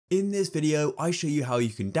In this video, I show you how you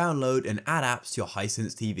can download and add apps to your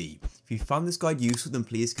Hisense TV. If you found this guide useful, then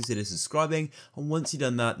please consider subscribing, and once you've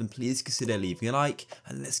done that, then please consider leaving a like,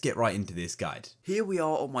 and let's get right into this guide. Here we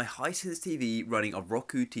are on my Hisense TV running a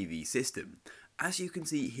Roku TV system. As you can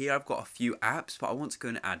see here, I've got a few apps, but I want to go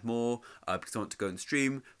and add more because I want to go and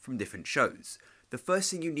stream from different shows. The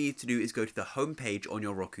first thing you need to do is go to the home page on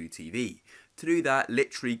your Roku TV. To do that,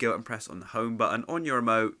 literally go and press on the home button on your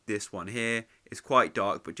remote, this one here. It's quite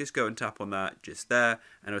dark, but just go and tap on that just there,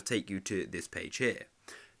 and it'll take you to this page here.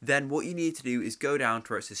 Then what you need to do is go down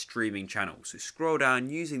to where it says streaming channel. So scroll down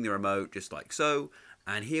using the remote just like so,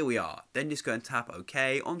 and here we are. Then just go and tap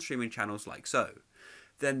OK on streaming channels like so.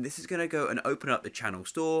 Then this is going to go and open up the channel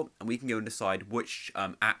store, and we can go and decide which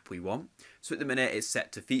app we want. So at the minute it's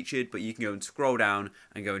set to featured, but you can go and scroll down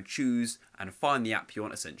and go and choose and find the app you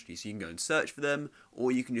want essentially. So you can go and search for them,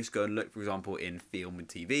 or you can just go and look, for example, in film and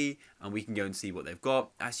TV, and we can go and see what they've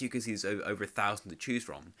got. As you can see, there's over 1,000 to choose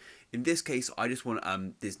from. In this case, I just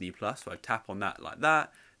want Disney Plus, so I tap on that like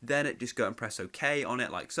that. Then it just go and press OK on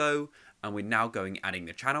it like so, and we're now going adding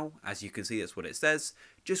the channel. As you can see, that's what it says.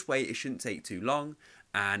 Just wait, it shouldn't take too long,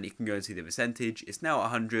 and you can go and see the percentage. It's now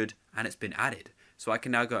 100 and it's been added. So I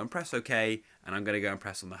can now go and press OK, and I'm going to go and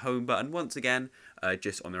press on the home button once again,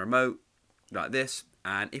 just on the remote like this.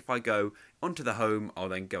 And if I go onto the home, I'll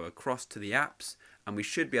then go across to the apps, and we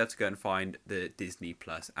should be able to go and find the Disney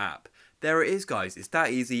Plus app. There it is, guys. It's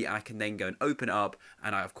that easy. I can then go and open it up,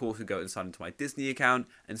 and I of course will go and sign into my Disney account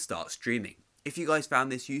and start streaming. If you guys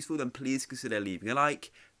found this useful, then please consider leaving a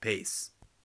like. Peace.